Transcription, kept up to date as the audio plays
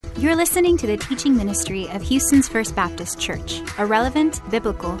You're listening to the teaching ministry of Houston's First Baptist Church, a relevant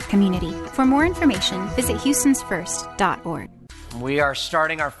biblical community. For more information, visit houstonsfirst.org. We are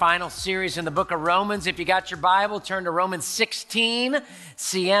starting our final series in the book of Romans. If you got your Bible, turn to Romans 16,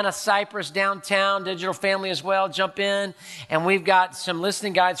 Sienna, Cyprus, downtown, digital family as well. Jump in, and we've got some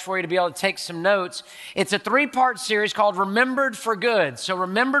listening guides for you to be able to take some notes. It's a three-part series called Remembered for Good. So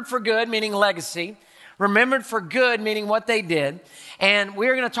remembered for good, meaning legacy. Remembered for good, meaning what they did. And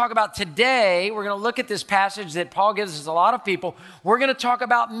we're going to talk about today, we're going to look at this passage that Paul gives us a lot of people. We're going to talk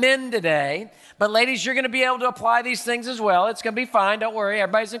about men today. But ladies, you're going to be able to apply these things as well. It's going to be fine. Don't worry.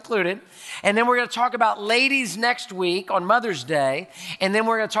 Everybody's included. And then we're going to talk about ladies next week on Mother's Day. And then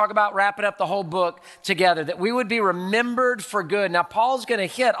we're going to talk about wrapping up the whole book together, that we would be remembered for good. Now, Paul's going to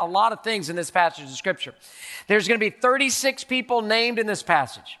hit a lot of things in this passage of Scripture. There's going to be 36 people named in this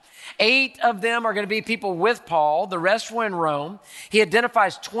passage. 8 of them are going to be people with Paul. The rest were in Rome. He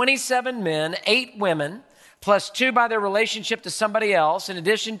identifies 27 men, 8 women, plus 2 by their relationship to somebody else. In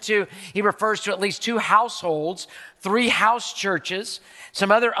addition to, he refers to at least 2 households, 3 house churches,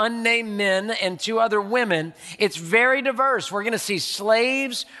 some other unnamed men, and 2 other women. It's very diverse. We're going to see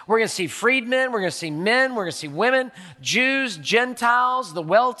slaves. We're going to see freedmen. We're going to see men. We're going to see women, Jews, Gentiles, the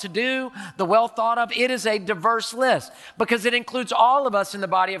well-to-do, the well-thought of. It is a diverse list because it includes all of us in the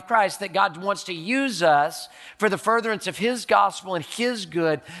body of Christ, that God wants to use us for the furtherance of His gospel and His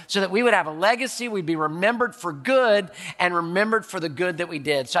good, so that we would have a legacy, we'd be remembered for good and remembered for the good that we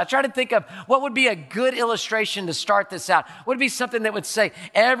did. So I try to think of what would be a good illustration to start this out. Would it be something that would say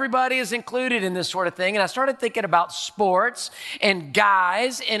everybody is included in this sort of thing? And I started thinking about sports and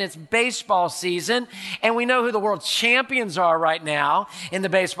guys, and it's baseball season, and we know who the world champions are right now in the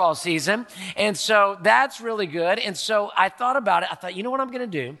baseball season. And so that's really good. And so I thought about it. I thought, you know what I'm going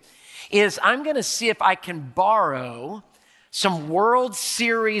to do is I'm going to see if I can borrow some World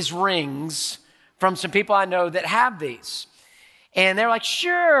Series rings from some people I know that have these. And they're like,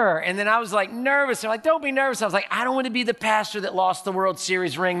 sure. And then I was like nervous. They're like, don't be nervous. I was like, I don't want to be the pastor that lost the World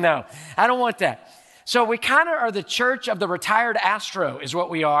Series ring, though. I don't want that. So we kind of are the church of the retired Astro is what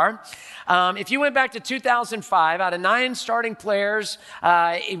we are. If you went back to 2005, out of 9 starting players,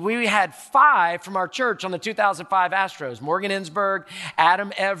 we had 5 from our church on the 2005 Astros. Morgan Ensberg,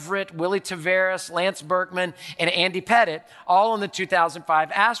 Adam Everett, Willie Taveras, Lance Berkman, and Andy Pettit, all on the 2005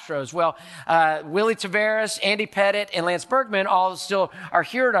 Astros. Well, Willie Taveras, Andy Pettit, and Lance Berkman all still are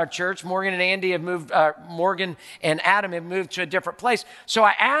here at our church. Morgan and Adam have moved to a different place. So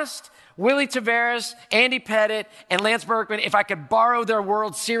I asked Willie Taveras, Andy Pettit, and Lance Berkman if I could borrow their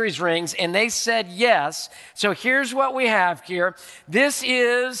World Series rings, and they said yes. So here's what we have here. This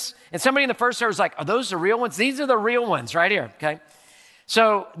is, and somebody in the first service was like, are those the real ones? These are the real ones right here, okay?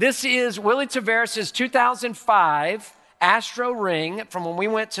 So this is Willie Taveras' 2005 Astro ring from when we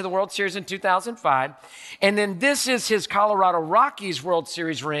went to the World Series in 2005. And then this is his Colorado Rockies World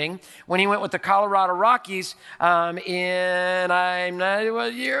Series ring when he went with the what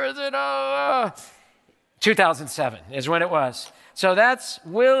year is it? 2007 is when it was. So that's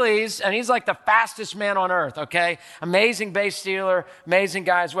Willie's, and he's like the fastest man on earth, okay? Amazing base stealer, amazing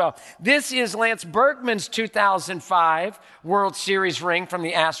guy as well. This is Lance Berkman's 2005 World Series ring from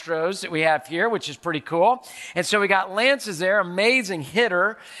the Astros that we have here, which is pretty cool. And so we got Lance's there, amazing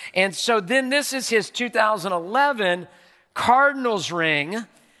hitter. And so then this is his 2011 Cardinals ring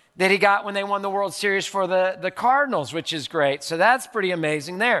that he got when they won the World Series for the Cardinals, which is great. So that's pretty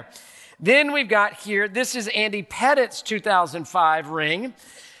amazing there. Then we've got here, this is Andy Pettit's 2005 ring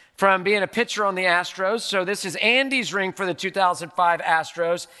from being a pitcher on the Astros. So this is Andy's ring for the 2005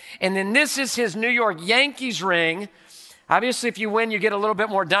 Astros. And then this is his New York Yankees ring. Obviously, if you win, you get a little bit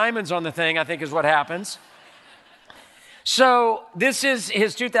more diamonds on the thing, I think is what happens. So this is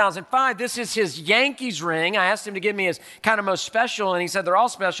his 2005. This is his Yankees ring. I asked him to give me his kind of most special, and he said they're all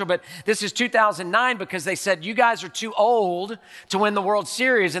special, but this is 2009 because they said, you guys are too old to win the World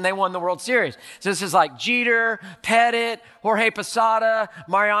Series, and they won the World Series. So this is like Jeter, Pettit, Jorge Posada,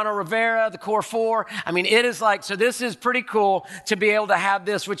 Mariano Rivera, the Core Four. I mean, it is like, so this is pretty cool to be able to have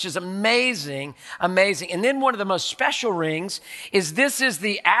this, which is amazing, amazing. And then one of the most special rings is this is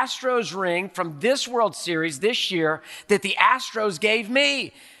the Astros ring from this World Series this year that the Astros gave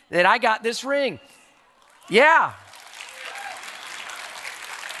me, that I got this ring. Yeah.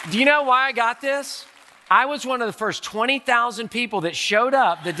 Do you know why I got this? I was one of the first 20,000 people that showed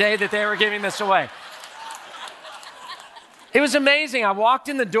up the day that they were giving this away. It was amazing. I walked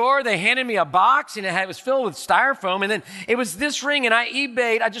in the door, they handed me a box, and it was filled with styrofoam, and then it was this ring, and I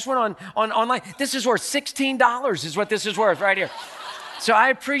eBayed. I just went on online. This is worth $16 is what this is worth right here. So I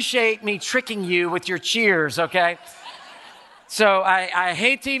appreciate me tricking you with your cheers, okay? So I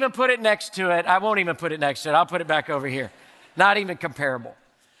hate to even put it next to it. I won't even put it next to it. I'll put it back over here. Not even comparable.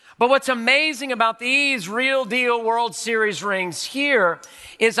 But what's amazing about these real deal World Series rings here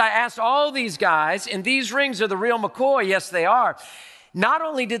is I asked all these guys, and these rings are the real McCoy. Yes, they are. Not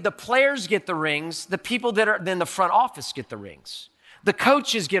only did the players get the rings, the people that are in the front office get the rings. The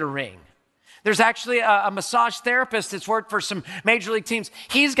coaches get a ring. There's actually a massage therapist that's worked for some major league teams.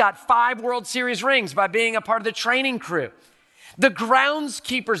 He's got 5 World Series rings by being a part of the training crew. The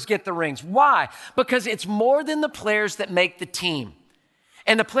groundskeepers get the rings. Why? Because it's more than the players that make the team.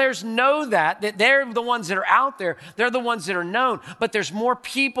 And the players know that they're the ones that are out there. They're the ones that are known. But there's more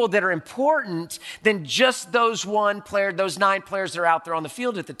people that are important than just those 9 players that are out there on the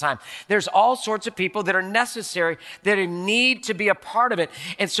field at the time. There's all sorts of people that are necessary that need to be a part of it.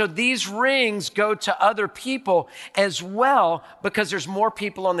 And so these rings go to other people as well because there's more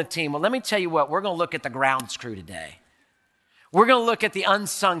people on the team. Well, let me tell you what, we're going to look at the grounds crew today. We're going to look at the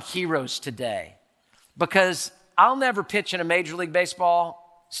unsung heroes today because I'll never pitch in a Major League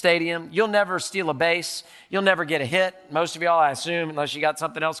Baseball stadium. You'll never steal a base. You'll never get a hit. Most of y'all, I assume, unless you got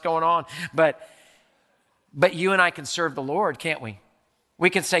something else going on. But you and I can serve the Lord, can't we? We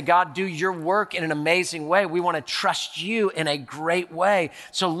can say, God, do your work in an amazing way. We want to trust you in a great way.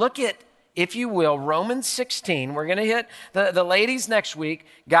 So look at, if you will, Romans 16. We're going to hit the ladies next week,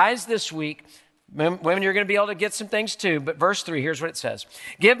 guys this week. Women, you're going to be able to get some things too. But verse 3, here's what it says.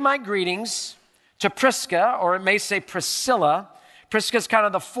 Give my greetings to Prisca, or it may say Priscilla. Prisca is kind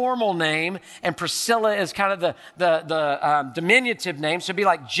of the formal name, and Priscilla is kind of the diminutive name. So it'd be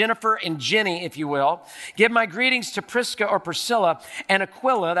like Jennifer and Jenny, if you will. Give my greetings to Prisca or Priscilla and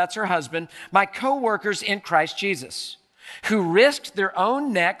Aquila, that's her husband, my co-workers in Christ Jesus, who risked their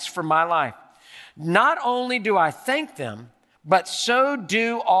own necks for my life. Not only do I thank them, but so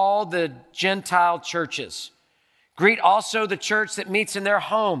do all the Gentile churches. Greet also the church that meets in their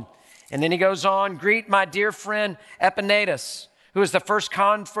home. And then he goes on, greet my dear friend Epaenetus, who is the first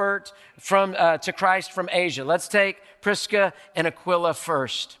convert to Christ from Asia. Let's take Prisca and Aquila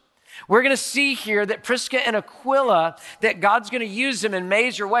first. We're going to see here that Prisca and Aquila, that God's going to use them in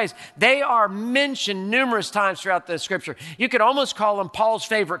major ways. They are mentioned numerous times throughout the scripture. You could almost call them Paul's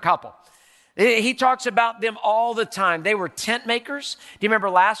favorite couple. He talks about them all the time. They were tent makers. Do you remember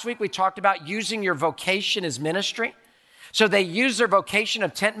last week we talked about using your vocation as ministry? So they use their vocation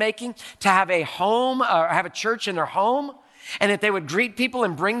of tent making to have a home or have a church in their home, and that they would greet people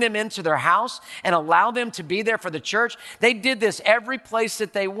and bring them into their house and allow them to be there for the church. They did this every place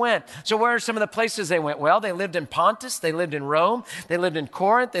that they went. So where are some of the places they went? Well, they lived in Pontus, they lived in Rome, they lived in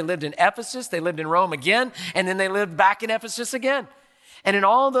Corinth, they lived in Ephesus, they lived in Rome again, and then they lived back in Ephesus again. And in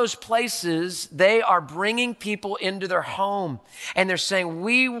all those places, they are bringing people into their home. And they're saying,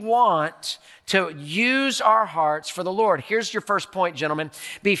 we want to use our hearts for the Lord. Here's your first point, gentlemen.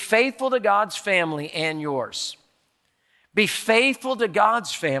 Be faithful to God's family and yours. Be faithful to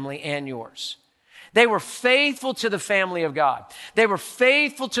God's family and yours. They were faithful to the family of God. They were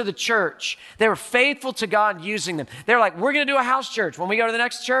faithful to the church. They were faithful to God using them. They're like, we're going to do a house church. When we go to the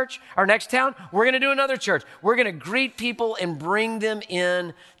next church, our next town, we're going to do another church. We're going to greet people and bring them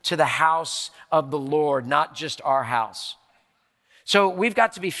in to the house of the Lord, not just our house. So we've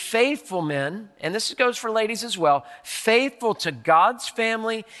got to be faithful men, and this goes for ladies as well, faithful to God's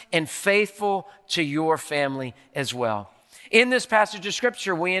family and faithful to your family as well. In this passage of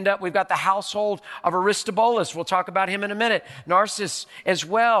scripture, we've got the household of Aristobulus. We'll talk about him in a minute. Narcissus as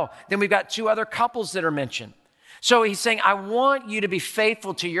well. Then we've got 2 other couples that are mentioned. So he's saying, I want you to be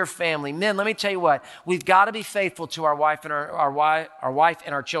faithful to your family. Men, let me tell you what, we've got to be faithful to our wife and our wife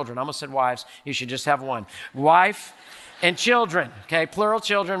and our children. I almost said wives. You should just have one. Wife and children. Okay, plural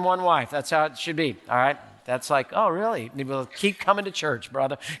children, one wife. That's how it should be. All right. That's like, oh, really? Well, keep coming to church,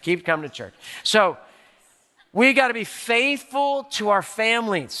 brother. Keep coming to church. So we got to be faithful to our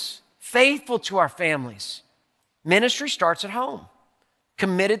families. Faithful to our families. Ministry starts at home.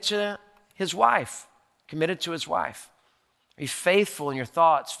 Committed to his wife. Committed to his wife. Be faithful in your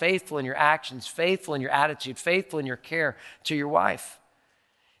thoughts, faithful in your actions, faithful in your attitude, faithful in your care to your wife.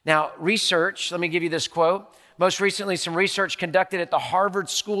 Now, research, let me give you this quote. Most recently, some research conducted at the Harvard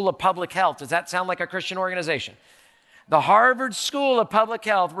School of Public Health. Does that sound like a Christian organization? The Harvard School of Public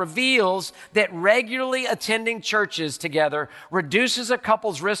Health reveals that regularly attending churches together reduces a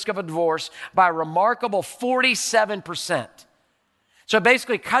couple's risk of a divorce by a remarkable 47%. So it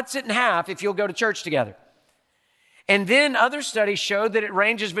basically cuts it in half if you'll go to church together. And then other studies show that it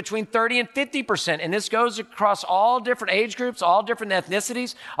ranges between 30 and 50%. And this goes across all different age groups, all different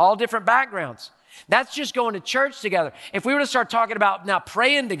ethnicities, all different backgrounds. That's just going to church together. If we were to start talking about now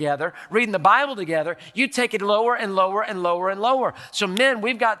praying together, reading the Bible together, you take it lower and lower and lower and lower. So men,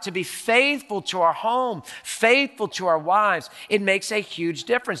 we've got to be faithful to our home, faithful to our wives. It makes a huge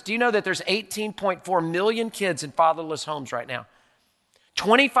difference. Do you know that there's 18.4 million kids in fatherless homes right now?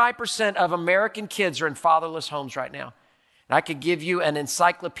 25% of American kids are in fatherless homes right now. And I could give you an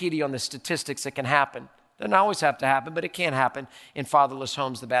encyclopedia on the statistics that can happen. Doesn't always have to happen, but it can happen in fatherless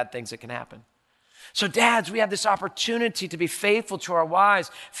homes, the bad things that can happen. So dads, we have this opportunity to be faithful to our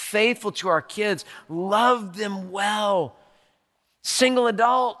wives, faithful to our kids, love them well. Single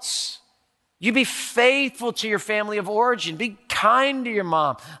adults, you be faithful to your family of origin. Be kind to your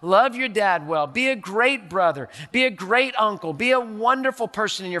mom. Love your dad well. Be a great brother. Be a great uncle. Be a wonderful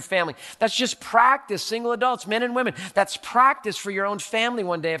person in your family. That's just practice, single adults, men and women. That's practice for your own family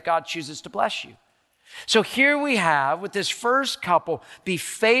one day if God chooses to bless you. So here we have, with this first couple, be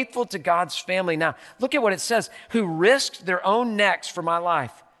faithful to God's family. Now, look at what it says, who risked their own necks for my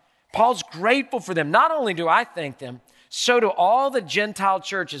life. Paul's grateful for them. Not only do I thank them, so do all the Gentile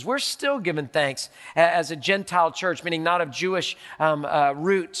churches. We're still giving thanks as a Gentile church, meaning not of Jewish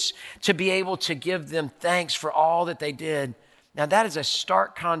roots, to be able to give them thanks for all that they did. Now, that is a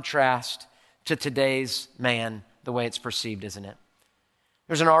stark contrast to today's man, the way it's perceived, isn't it?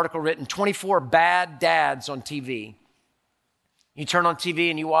 There's an article written, 24 bad dads on TV. You turn on TV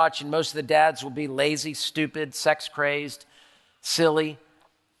and you watch, and most of the dads will be lazy, stupid, sex-crazed, silly.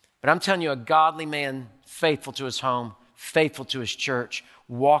 But I'm telling you, a godly man, faithful to his home, faithful to his church,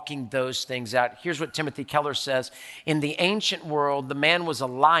 walking those things out. Here's what Timothy Keller says. In the ancient world, the man was a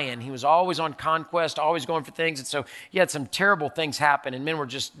lion. He was always on conquest, always going for things. And so he had some terrible things happen, and men were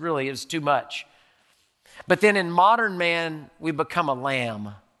just really, it was too much. But then in modern man, we become a lamb.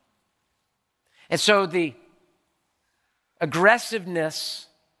 And so the aggressiveness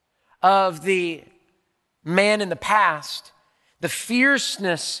of the man in the past, the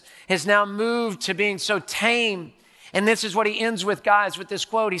fierceness has now moved to being so tame. And this is what he ends with, guys, with this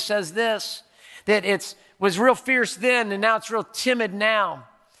quote. He says this, that it was real fierce then, and now it's real timid now.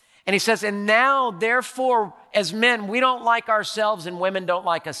 And he says, and now, therefore, as men, we don't like ourselves, and women don't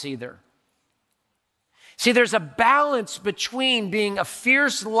like us either. See, there's a balance between being a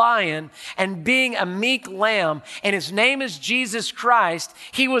fierce lion and being a meek lamb, and his name is Jesus Christ.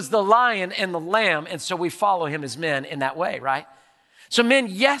 He was the lion and the lamb, and so we follow him as men in that way, right? So men,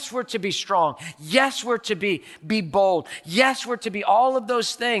 yes, we're to be strong. Yes, we're to be bold. Yes, we're to be all of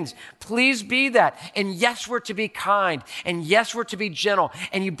those things. Please be that. And yes, we're to be kind. And yes, we're to be gentle.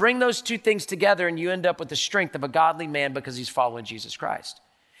 And you bring those two things together and you end up with the strength of a godly man because he's following Jesus Christ.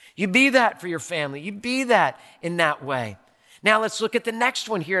 You be that for your family. You be that in that way. Now let's look at the next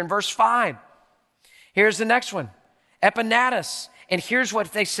one here in verse 5. Here's the next one. Epaphras. And here's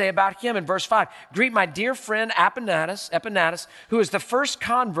what they say about him in verse 5. Greet my dear friend Epaphras, who is the first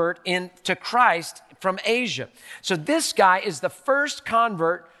convert to Christ from Asia. So this guy is the first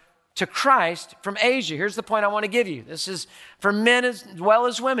convert to Christ from Asia. Here's the point I want to give you. This is for men as well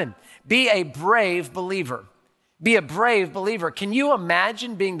as women. Be a brave believer. Be a brave believer. Can you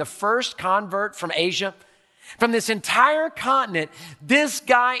imagine being the first convert from Asia? From this entire continent, this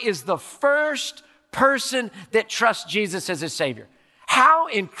guy is the first person that trusts Jesus as his Savior. How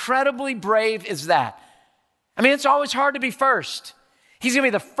incredibly brave is that? I mean, it's always hard to be first. He's going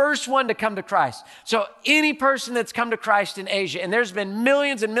to be the first one to come to Christ. So any person that's come to Christ in Asia, and there's been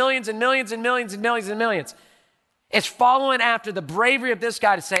millions and millions and millions and millions and millions and millions, it's following after the bravery of this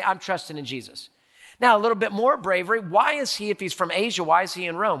guy to say, I'm trusting in Jesus. Now, a little bit more bravery. Why is he, if he's from Asia, why is he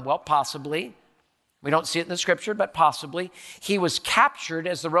in Rome? Well, possibly, we don't see it in the scripture, but possibly, he was captured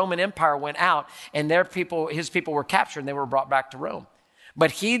as the Roman Empire went out, and his people were captured, and they were brought back to Rome.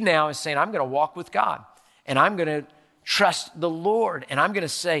 But he now is saying, I'm going to walk with God, and I'm going to trust the Lord, and I'm going to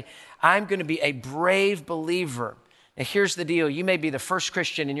say, I'm going to be a brave believer. Now, here's the deal. You may be the first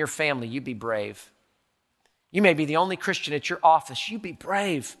Christian in your family. You be brave. You may be the only Christian at your office. You be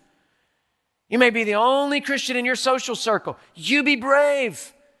brave. You may be the only Christian in your social circle. You be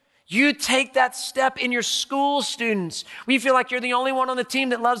brave. You take that step in your school, students, where you feel like you're the only one on the team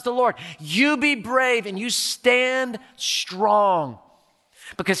that loves the Lord. You be brave and you stand strong.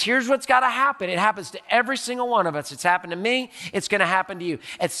 Because here's what's got to happen. It happens to every single one of us. It's happened to me. It's going to happen to you.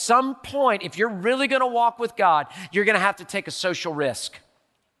 At some point, if you're really going to walk with God, you're going to have to take a social risk.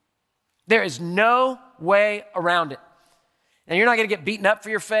 There is no way around it. And you're not going to get beaten up for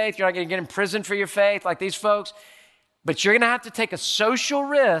your faith. You're not going to get in prison for your faith like these folks. But you're going to have to take a social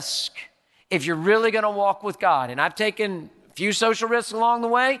risk if you're really going to walk with God. And I've taken a few social risks along the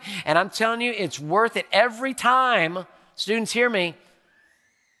way, and I'm telling you, it's worth it every time. Students, hear me.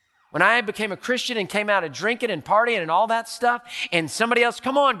 When I became a Christian and came out of drinking and partying and all that stuff, and somebody else,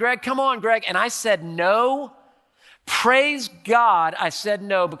 come on, Greg, and I said no, praise God, I said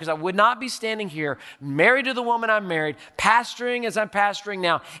no, because I would not be standing here, married to the woman I'm married, pastoring as I'm pastoring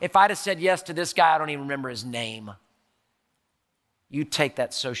now, if I'd have said yes to this guy, I don't even remember his name. You take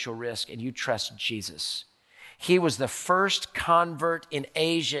that social risk and you trust Jesus. He was the first convert in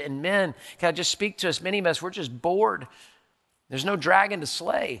Asia. And men, can I just speak to us? Many of us, we're just bored. There's no dragon to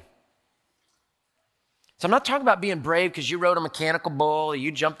slay. So I'm not talking about being brave because you rode a mechanical bull or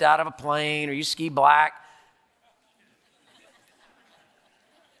you jumped out of a plane or you ski black.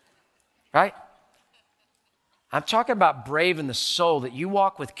 Right? I'm talking about brave in the soul, that you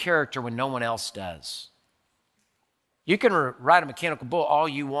walk with character when no one else does. You can ride a mechanical bull all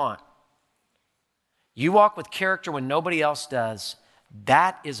you want. You walk with character when nobody else does.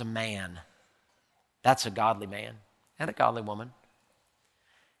 That is a man. That's a godly man and a godly woman.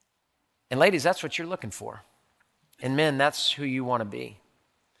 And ladies, that's what you're looking for. And men, that's who you want to be.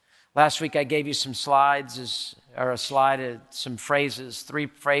 Last week I gave you some slides, some phrases, 3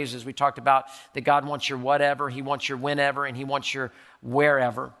 phrases. We talked about that God wants your whatever, He wants your whenever, and He wants your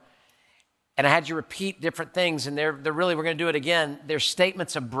wherever. And I had you repeat different things, and they're really, we're going to do it again. They're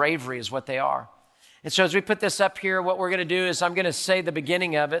statements of bravery is what they are. And so as we put this up here, what we're going to do is I'm going to say the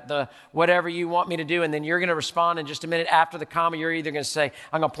beginning of it, the whatever you want me to do, and then you're going to respond in just a minute after the comma. You're either going to say,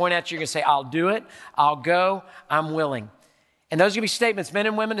 I'm going to point at you, you're going to say, I'll do it, I'll go, I'm willing. And those are going to be statements, men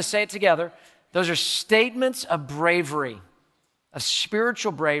and women, to say it together. Those are statements of bravery, of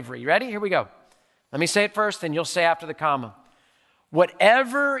spiritual bravery. You ready? Here we go. Let me say it first, then you'll say after the comma.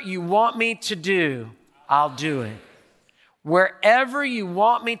 Whatever you want me to do, I'll do it. Wherever you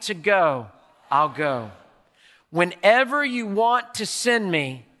want me to go, I'll go. Whenever you want to send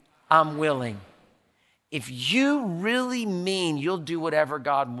me, I'm willing. If you really mean you'll do whatever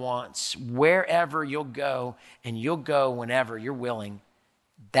God wants, wherever you'll go, and you'll go whenever you're willing,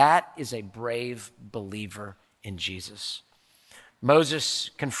 that is a brave believer in Jesus. Moses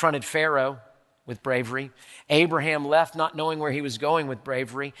confronted Pharaoh with bravery. Abraham left not knowing where he was going with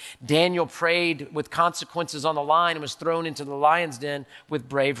bravery. Daniel prayed with consequences on the line and was thrown into the lion's den with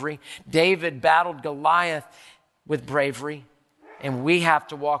bravery. David battled Goliath with bravery. And we have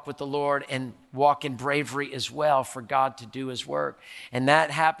to walk with the Lord and walk in bravery as well for God to do His work. And that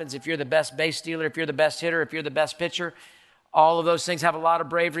happens if you're the best base stealer, if you're the best hitter, if you're the best pitcher. All of those things have a lot of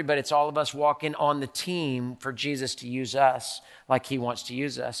bravery, but it's all of us walking on the team for Jesus to use us like He wants to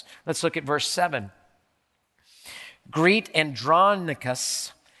use us. Let's look at verse 7. Greet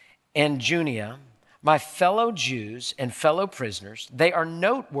Andronicus and Junia, my fellow Jews and fellow prisoners. They are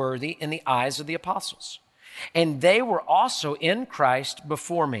noteworthy in the eyes of the apostles, and they were also in Christ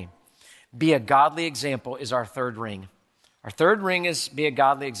before me. Be a godly example is our third ring. Our third ring is be a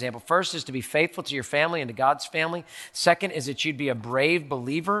godly example. First is to be faithful to your family and to God's family. Second is that you'd be a brave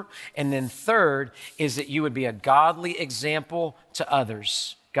believer. And then third is that you would be a godly example to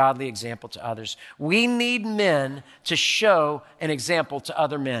others. Godly example to others. We need men to show an example to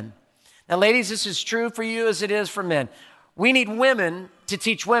other men. Now, ladies, this is true for you as it is for men. We need women to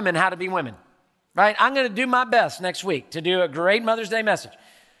teach women how to be women, right? I'm going to do my best next week to do a great Mother's Day message.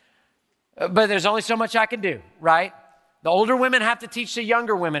 But there's only so much I can do, right? The older women have to teach the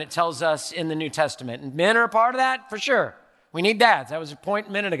younger women, it tells us in the New Testament. And men are a part of that, for sure. We need dads. That was a point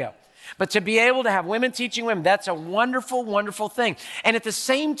a minute ago. But to be able to have women teaching women, that's a wonderful, wonderful thing. And at the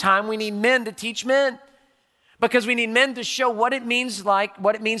same time, we need men to teach men. Because we need men to show what it means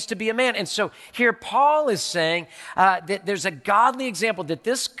to be a man. And so here Paul is saying that there's a godly example, that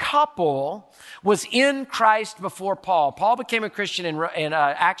this couple was in Christ before Paul. Paul became a Christian in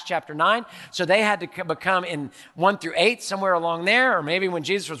Acts chapter 9, so they had to become in 1 through 8, somewhere along there, or maybe when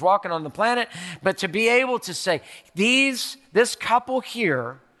Jesus was walking on the planet. But to be able to say, this couple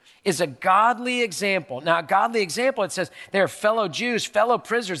here is a godly example. Now, a godly example, it says they're fellow Jews, fellow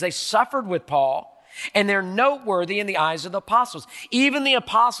prisoners. They suffered with Paul. And they're noteworthy in the eyes of the apostles. Even the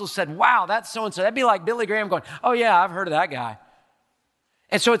apostles said, wow, that's so-and-so. That'd be like Billy Graham going, oh yeah, I've heard of that guy.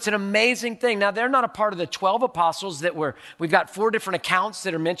 And so it's an amazing thing. Now, they're not a part of the 12 apostles we've got 4 different accounts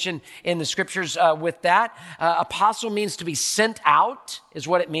that are mentioned in the scriptures with that. Apostle means to be sent out is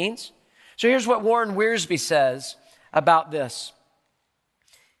what it means. So here's what Warren Wiersbe says about this.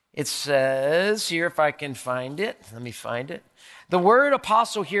 It says here, if I can find it, let me find it. The word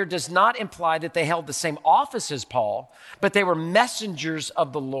apostle here does not imply that they held the same office as Paul, but they were messengers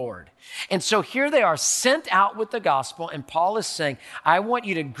of the Lord. And so here they are sent out with the gospel, and Paul is saying, I want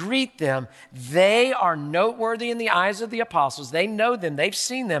you to greet them. They are noteworthy in the eyes of the apostles. They know them, they've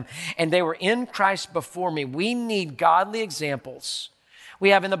seen them, and they were in Christ before me. We need godly examples. We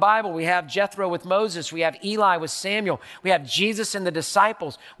have in the Bible, we have Jethro with Moses. We have Eli with Samuel. We have Jesus and the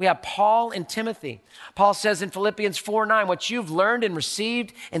disciples. We have Paul and Timothy. Paul says in Philippians 4:9, what you've learned and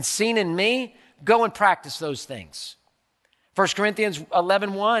received and seen in me, go and practice those things. 1 Corinthians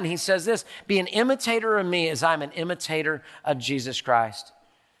 11:1, he says this, be an imitator of me as I'm an imitator of Jesus Christ.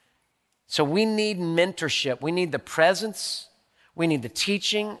 So we need mentorship. We need the presence. We need the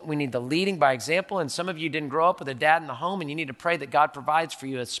teaching. We need the leading by example. And some of you didn't grow up with a dad in the home, and you need to pray that God provides for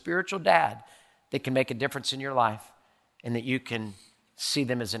you a spiritual dad that can make a difference in your life and that you can see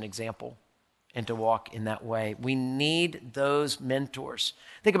them as an example and to walk in that way. We need those mentors.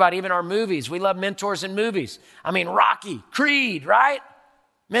 Think about even our movies. We love mentors in movies. I mean, Rocky, Creed, right?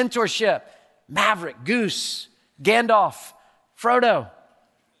 Mentorship. Maverick, Goose, Gandalf, Frodo.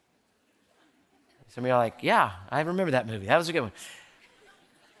 Some of you are like, yeah, I remember that movie. That was a good one.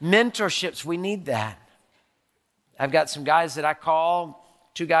 Mentorships, we need that. I've got some guys that I call,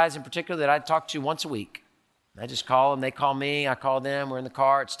 2 guys in particular that I talk to once a week. I just call them, they call me, I call them, we're in the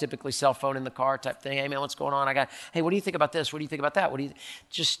car. It's typically cell phone in the car type thing. Hey man, what's going on? Hey, what do you think about this? What do you think about that?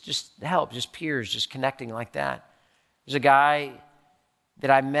 Just help, just peers, just connecting like that. There's a guy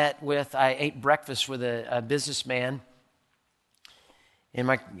that I met with, I ate breakfast with a businessman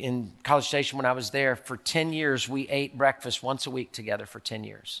in College Station when I was there. For 10 years, we ate breakfast once a week together for 10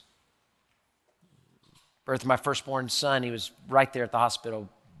 years. Birth of my firstborn son, he was right there at the hospital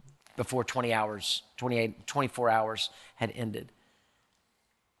before 24 hours had ended.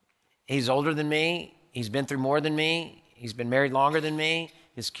 He's older than me. He's been through more than me. He's been married longer than me.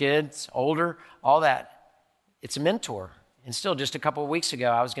 His kids, older, all that. It's a mentor. And still, just a couple of weeks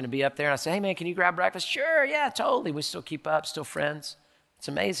ago, I was going to be up there and I said, hey man, can you grab breakfast? Sure, yeah, totally. We still keep up, still friends. It's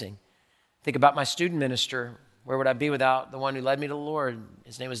amazing. Think about my student minister. Where would I be without the one who led me to the Lord?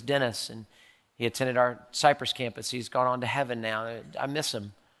 His name was Dennis, and he attended our Cypress campus. He's gone on to heaven now. I miss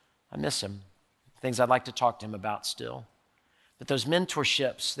him. Things I'd like to talk to him about still. But those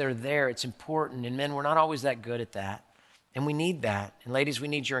mentorships, they're there. It's important. And men, we're not always that good at that. And we need that. And ladies, we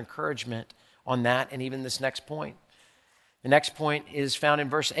need your encouragement on that and even this next point. The next point is found in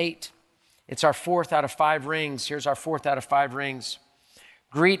verse 8. It's our 4th out of 5 rings. Here's our 4th out of 5 rings.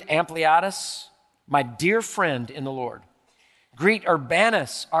 Greet Ampliatus, my dear friend in the Lord. Greet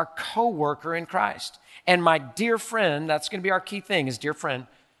Urbanus, our co-worker in Christ. And my dear friend, that's going to be our key thing, is dear friend,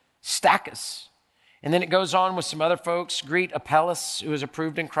 Stachys. And then it goes on with some other folks. Greet Apelles, who is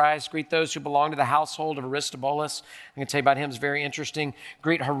approved in Christ. Greet those who belong to the household of Aristobulus. I'm going to tell you about him. It's very interesting.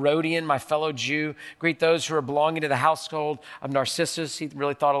 Greet Herodian, my fellow Jew. Greet those who are belonging to the household of Narcissus. He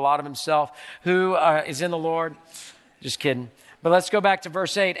really thought a lot of himself. Who is in the Lord? Just kidding. But let's go back to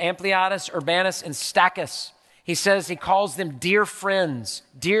verse 8. Ampliatus, Urbanus, and Stachys. He says he calls them dear friends.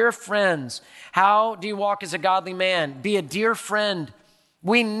 Dear friends. How do you walk as a godly man? Be a dear friend.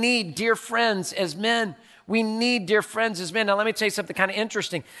 We need dear friends as men. We need dear friends as men. Now, let me tell you something kind of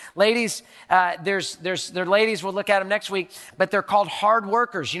interesting. Ladies, there are ladies, we'll look at them next week, but they're called hard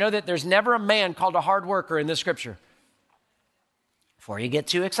workers. You know that there's never a man called a hard worker in the scripture. Before you get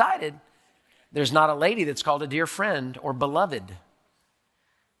too excited, there's not a lady that's called a dear friend or beloved.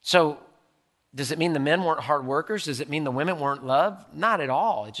 So does it mean the men weren't hard workers? Does it mean the women weren't loved? Not at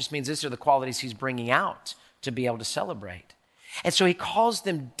all. It just means these are the qualities he's bringing out to be able to celebrate. And so he calls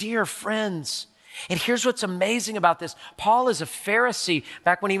them dear friends. And here's what's amazing about this. Paul is a Pharisee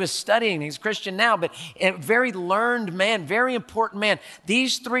back when he was studying. He's a Christian now, but a very learned man, very important man.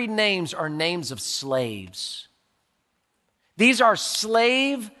 These 3 names are names of slaves. These are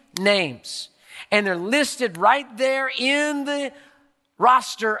slave names. And they're listed right there in the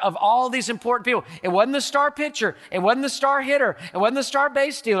roster of all these important people. It wasn't the star pitcher. It wasn't the star hitter. It wasn't the star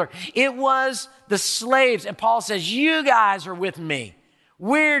base stealer. It was the slaves. And Paul says, you guys are with me.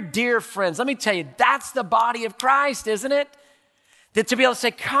 We're dear friends. Let me tell you, that's the body of Christ, isn't it? That to be able to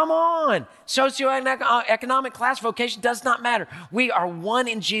say, come on, socioeconomic class, vocation does not matter. We are one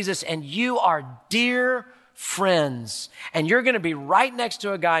in Jesus, and you are dear friends. And you're going to be right next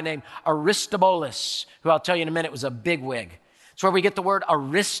to a guy named Aristobulus, who I'll tell you in a minute was a bigwig. It's where we get the word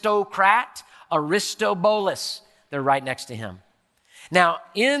aristocrat, Aristobulus. They're right next to him. Now,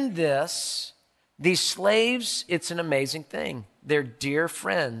 in this, these slaves, it's an amazing thing. They're dear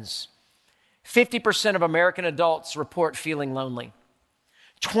friends. 50% of American adults report feeling lonely.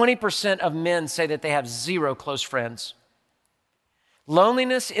 20% of men say that they have 0 close friends.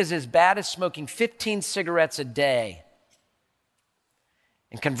 Loneliness is as bad as smoking 15 cigarettes a day.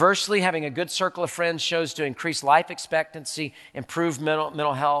 And conversely, having a good circle of friends shows to increase life expectancy, improve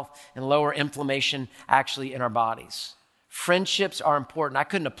mental health, and lower inflammation actually in our bodies. Friendships are important. I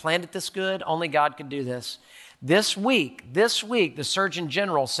couldn't have planned it this good. Only God could do this. This week, the Surgeon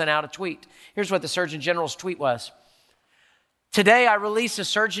General sent out a tweet. Here's what the Surgeon General's tweet was. Today, I release the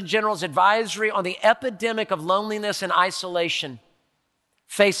Surgeon General's advisory on the epidemic of loneliness and isolation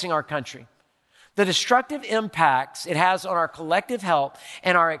facing our country. The destructive impacts it has on our collective health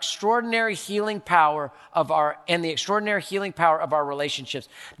and the extraordinary healing power of our relationships.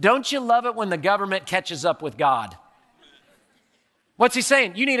 Don't you love it when the government catches up with God? What's he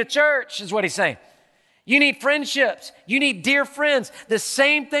saying? You need a church, is what he's saying. You need friendships. You need dear friends. The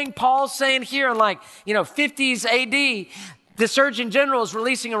same thing Paul's saying here in 50s AD. The Surgeon General is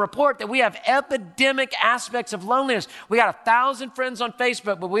releasing a report that we have epidemic aspects of loneliness. We got 1,000 friends on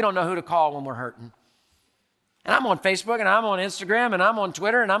Facebook, but we don't know who to call when we're hurting. And I'm on Facebook, and I'm on Instagram, and I'm on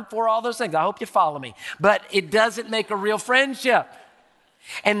Twitter, and I'm for all those things. I hope you follow me. But it doesn't make a real friendship.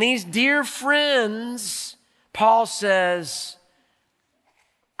 And these dear friends, Paul says,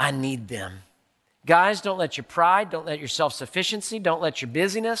 I need them. Guys, don't let your pride, don't let your self-sufficiency, don't let your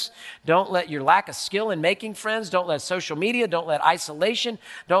busyness, don't let your lack of skill in making friends, don't let social media, don't let isolation,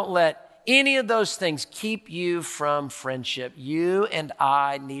 don't let any of those things keep you from friendship. You and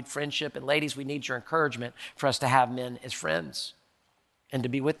I need friendship. And ladies, we need your encouragement for us to have men as friends and to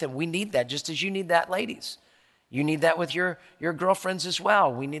be with them. We need that just as you need that, ladies. You need that with your girlfriends as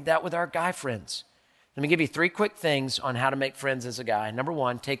well. We need that with our guy friends. Let me give you 3 quick things on how to make friends as a guy. Number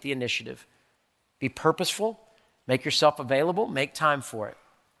 1, take the initiative. Be purposeful, make yourself available, make time for it.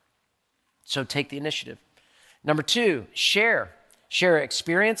 So take the initiative. Number 2, share. Share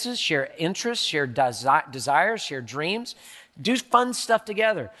experiences, share interests, share desires, share dreams. Do fun stuff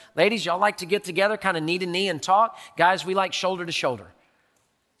together. Ladies, y'all like to get together, kind of knee to knee and talk. Guys, we like shoulder to shoulder.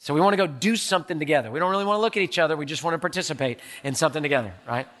 So we want to go do something together. We don't really want to look at each other. We just want to participate in something together,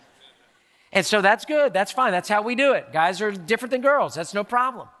 right? And so that's good. That's fine. That's how we do it. Guys are different than girls. That's no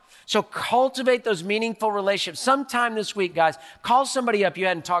problem. So cultivate those meaningful relationships. Sometime this week, guys, call somebody up you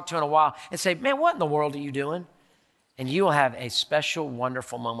hadn't talked to in a while and say, man, what in the world are you doing? And you will have a special,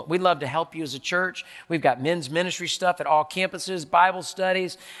 wonderful moment. We'd love to help you as a church. We've got men's ministry stuff at all campuses, Bible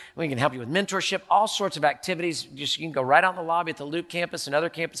studies. We can help you with mentorship, all sorts of activities. You can go right out in the lobby at the Loop campus and other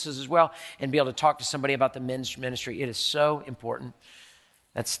campuses as well and be able to talk to somebody about the men's ministry. It is so important.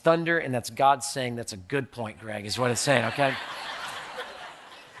 That's thunder, and that's God saying that's a good point, Greg, is what it's saying, okay?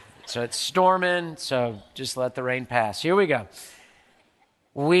 So it's storming, so just let the rain pass. Here we go.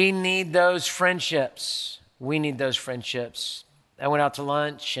 We need those friendships. We need those friendships. I went out to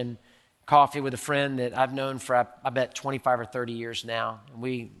lunch and coffee with a friend that I've known for, I bet, 25 or 30 years now. And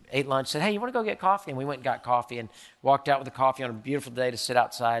we ate lunch, said, hey, you want to go get coffee? And we went and got coffee and walked out with the coffee on a beautiful day to sit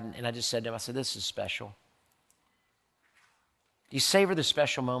outside. And I just said to him, I said, this is special. Do you savor the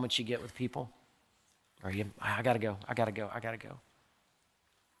special moments you get with people? Or I got to go.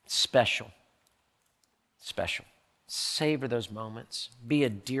 Special. Savor those moments. Be a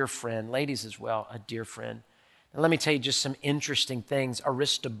dear friend. Ladies as well, a dear friend. And let me tell you just some interesting things.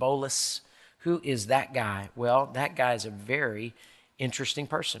 Aristobulus, who is that guy? Well, that guy is a very interesting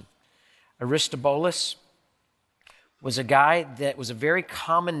person. Aristobulus was a guy that was a very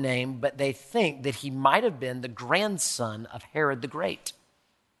common name, but they think that he might have been the grandson of Herod the Great.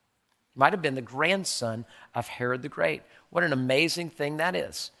 Might have been the grandson of Herod the Great. What an amazing thing that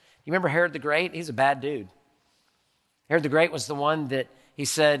is. You remember Herod the Great? He's a bad dude. Herod the Great was the one that he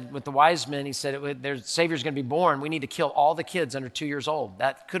said with the wise men, he said, their Savior's going to be born. We need to kill all the kids under 2 years old.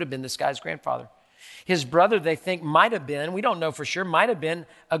 That could have been this guy's grandfather. His brother, they think, might have been, we don't know for sure, might have been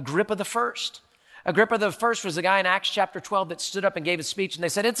Agrippa the First. Agrippa the First was the guy in Acts chapter 12 that stood up and gave a speech, and they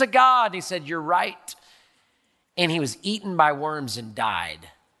said, it's a god. And he said, you're right. And he was eaten by worms and died.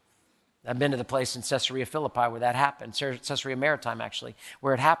 I've been to the place in Caesarea Philippi where that happened, Caesarea Maritime actually,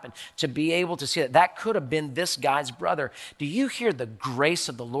 where it happened. To be able to see that could have been this guy's brother. Do you hear the grace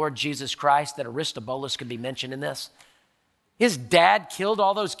of the Lord Jesus Christ that Aristobulus could be mentioned in this? His dad killed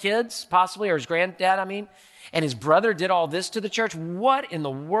all those kids, possibly, or his granddad, and his brother did all this to the church. What in the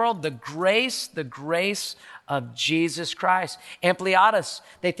world? The grace of Jesus Christ. Ampliatus,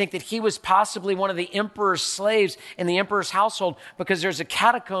 they think that he was possibly one of the emperor's slaves in the emperor's household because there's a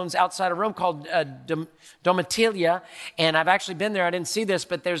catacombs outside of Rome called Domitilia, and I've actually been there. I didn't see this,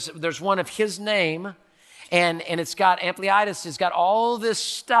 but there's one of his name, and it's got, Ampliatus has got all this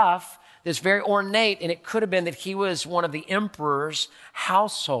stuff that's very ornate, and it could have been that he was one of the emperor's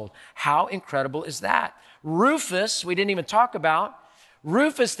household. How incredible is that? Rufus, we didn't even talk about.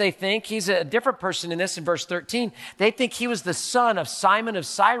 Rufus, they think, he's a different person in this in verse 13. They think he was the son of Simon of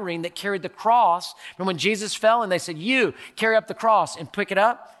Cyrene that carried the cross. And when Jesus fell and they said, you carry up the cross and pick it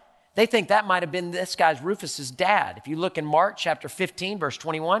up. They think that might have been this guy's, Rufus's dad. If you look in Mark chapter 15, verse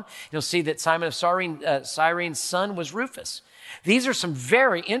 21, you'll see that Simon of Cyrene's son was Rufus. These are some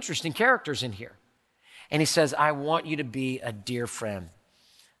very interesting characters in here. And he says, I want you to be a dear friend.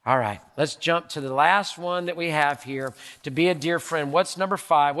 All right, let's jump to the last one that we have here, to be a dear friend. What's number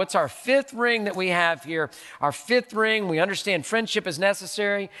 5? What's our 5th ring that we have here? Our 5th ring, we understand friendship is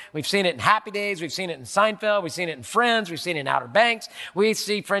necessary. We've seen it in Happy Days. We've seen it in Seinfeld. We've seen it in Friends. We've seen it in Outer Banks. We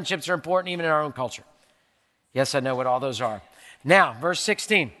see friendships are important even in our own culture. Yes, I know what all those are. Now, verse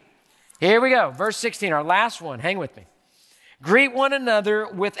 16. Here we go. Verse 16, our last one. Hang with me. Greet one another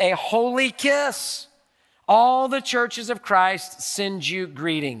with a holy kiss. All the churches of Christ send you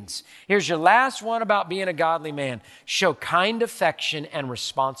greetings. Here's your last one about being a godly man. Show kind affection and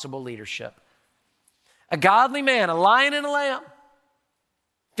responsible leadership. A godly man, a lion and a lamb,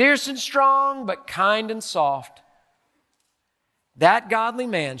 fierce and strong, but kind and soft. That godly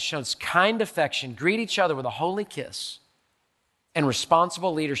man shows kind affection, greet each other with a holy kiss, and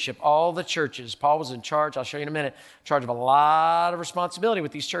responsible leadership. All the churches, Paul was in charge, I'll show you in a minute, in charge of a lot of responsibility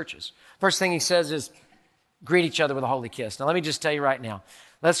with these churches. First thing he says is, greet each other with a holy kiss. Now, let me just tell you right now,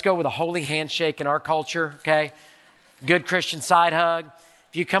 let's go with a holy handshake in our culture, okay? Good Christian side hug.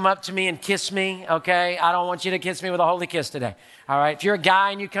 If you come up to me and kiss me, okay, I don't want you to kiss me with a holy kiss today, all right? If you're a guy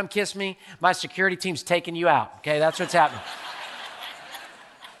and you come kiss me, my security team's taking you out, okay? That's what's happening.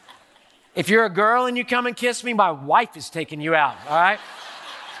 If you're a girl and you come and kiss me, my wife is taking you out, all right?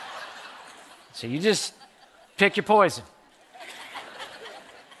 So you just pick your poison.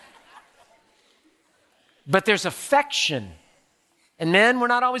 But there's affection. And men, we're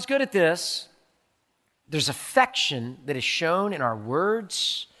not always good at this. There's affection that is shown in our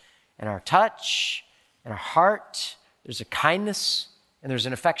words, and our touch, and our heart. There's a kindness, and there's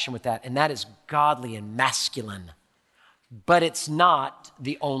an affection with that. And that is godly and masculine. But it's not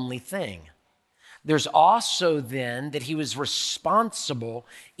the only thing. There's also then that he was responsible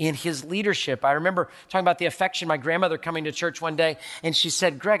in his leadership. I remember talking about the affection, my grandmother coming to church one day, and she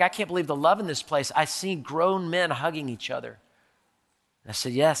said, Greg, I can't believe the love in this place. I see grown men hugging each other. And I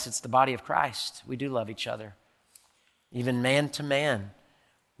said, yes, it's the body of Christ. We do love each other. Even man to man,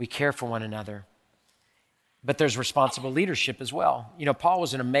 we care for one another. But there's responsible leadership as well. You know, Paul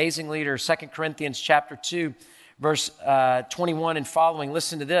was an amazing leader. 2 Corinthians chapter 2, verse 21 and following,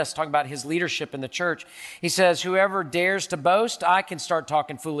 listen to this, talking about his leadership in the church. He says, whoever dares to boast, I can start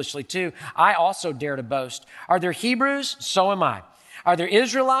talking foolishly too. I also dare to boast. Are there Hebrews? So am I. Are there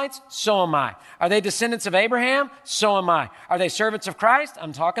Israelites? So am I. Are they descendants of Abraham? So am I. Are they servants of Christ?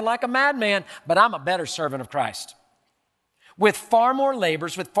 I'm talking like a madman, but I'm a better servant of Christ. With far more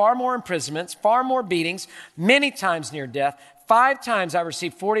labors, with far more imprisonments, far more beatings, many times near death. 5 times I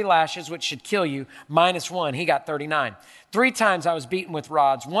received 40 lashes, which should kill you, minus 1. He got 39. 3 times I was beaten with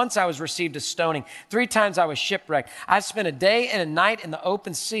rods. Once I was received a stoning. 3 times I was shipwrecked. I spent a day and a night in the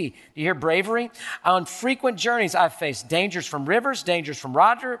open sea. Do you hear bravery? On frequent journeys, I've faced dangers from rivers, dangers from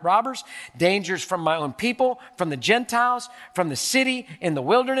robbers, dangers from my own people, from the Gentiles, from the city, in the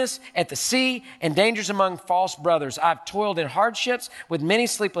wilderness, at the sea, and dangers among false brothers. I've toiled in hardships with many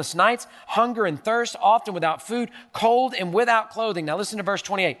sleepless nights, hunger and thirst, often without food, cold and without clothing. Now listen to verse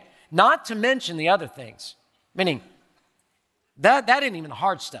 28. Not to mention the other things, meaning that ain't even the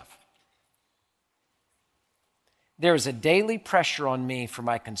hard stuff. There is a daily pressure on me for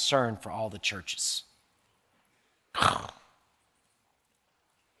my concern for all the churches.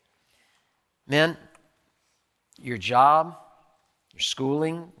 Men, your job, your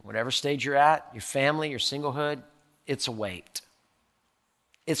schooling, whatever stage you're at, your family, your singlehood, it's a weight.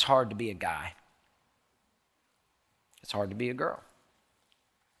 It's hard to be a guy. It's hard to be a girl.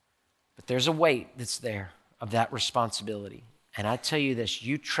 But there's a weight that's there of that responsibility. And I tell you this,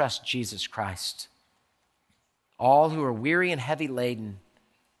 you trust Jesus Christ. All who are weary and heavy laden,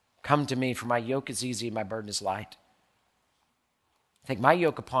 come to me, for my yoke is easy and my burden is light. Take my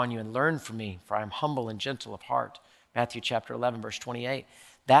yoke upon you and learn from me, for I am humble and gentle of heart. Matthew chapter 11, verse 28.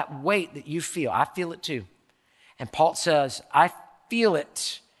 That weight that you feel, I feel it too. And Paul says, I feel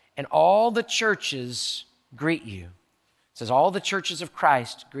it, and all the churches greet you. It says, all the churches of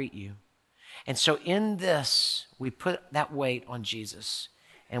Christ greet you. And so in this, we put that weight on Jesus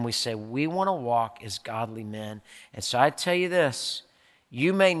and we say, we want to walk as godly men. And so I tell you this,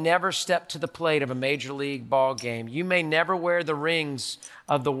 you may never step to the plate of a major league ball game. You may never wear the rings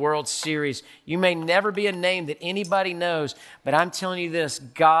of the World Series. You may never be a name that anybody knows, but I'm telling you this,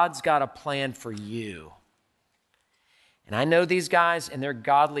 God's got a plan for you. And I know these guys, and they're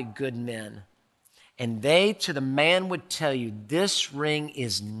godly, good men. And they, to the man, would tell you, this ring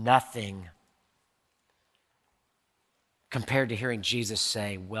is nothing compared to hearing Jesus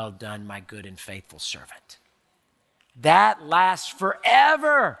say, "Well done, my good and faithful servant." That lasts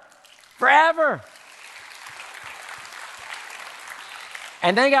forever, forever.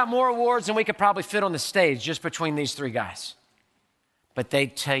 And they got more awards than we could probably fit on the stage just between these three guys. But they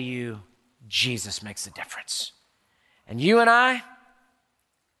tell you Jesus makes a difference. And you and I,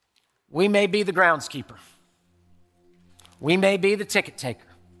 we may be the groundskeeper. We may be the ticket taker.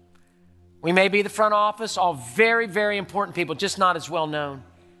 We may be the front office, all very, very important people, just not as well known.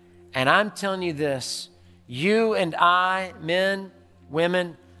 And I'm telling you this, you and I, men,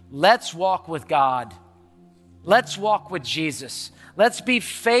 women, let's walk with God. Let's walk with Jesus. Let's be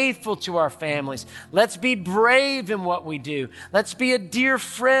faithful to our families. Let's be brave in what we do. Let's be a dear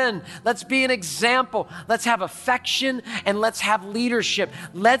friend. Let's be an example. Let's have affection and let's have leadership.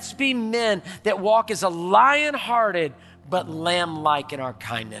 Let's be men that walk as a lion-hearted but lamb-like in our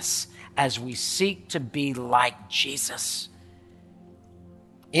kindness as we seek to be like Jesus.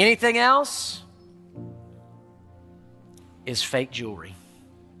 Anything else is fake jewelry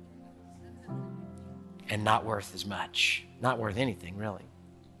and not worth as much. Not worth anything, really.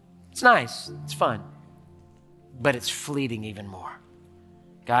 It's nice. It's fun. But it's fleeting even more.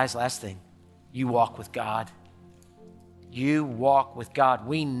 Guys, last thing. You walk with God. You walk with God.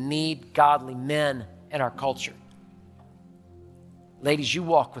 We need godly men in our culture. Ladies, you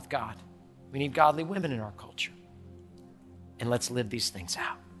walk with God. We need godly women in our culture. And let's live these things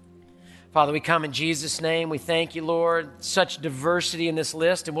out. Father, we come in Jesus' name. We thank you, Lord. Such diversity in this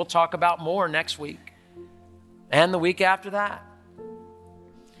list, and we'll talk about more next week. And the week after that.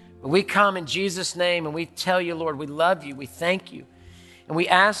 But we come in Jesus' name and we tell you, Lord, we love you, we thank you. And we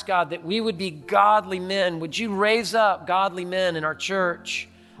ask, God, that we would be godly men. Would you raise up godly men in our church,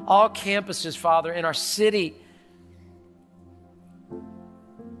 all campuses, Father, in our city.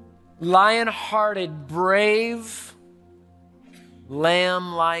 Lion-hearted, brave,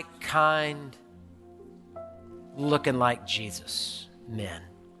 lamb-like, kind, looking like Jesus men.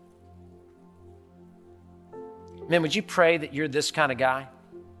 Men, would you pray that you're this kind of guy?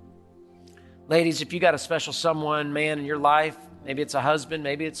 Ladies, if you got a special someone, man, in your life, maybe it's a husband,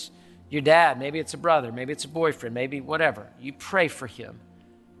 maybe it's your dad, maybe it's a brother, maybe it's a boyfriend, maybe whatever. You pray for him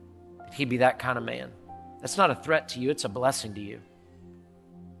that he be that kind of man. That's not a threat to you, it's a blessing to you.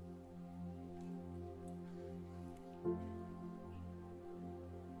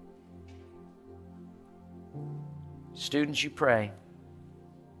 Students, you pray.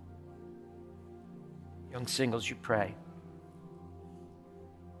 Young singles, you pray.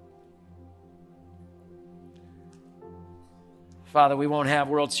 Father, we won't have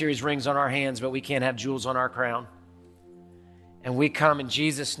World Series rings on our hands, but we can't have jewels on our crown. And we come in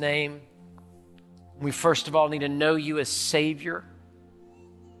Jesus' name. We first of all need to know you as Savior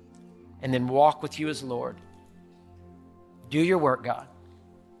and then walk with you as Lord. Do your work, God.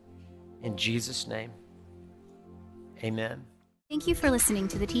 In Jesus' name, amen. Thank you for listening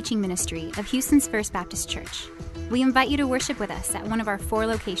to the teaching ministry of Houston's First Baptist Church. We invite you to worship with us at one of our 4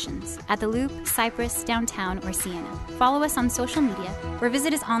 locations, at the Loop, Cypress, Downtown, or Sienna. Follow us on social media or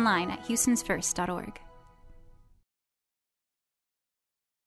visit us online at houstonsfirst.org.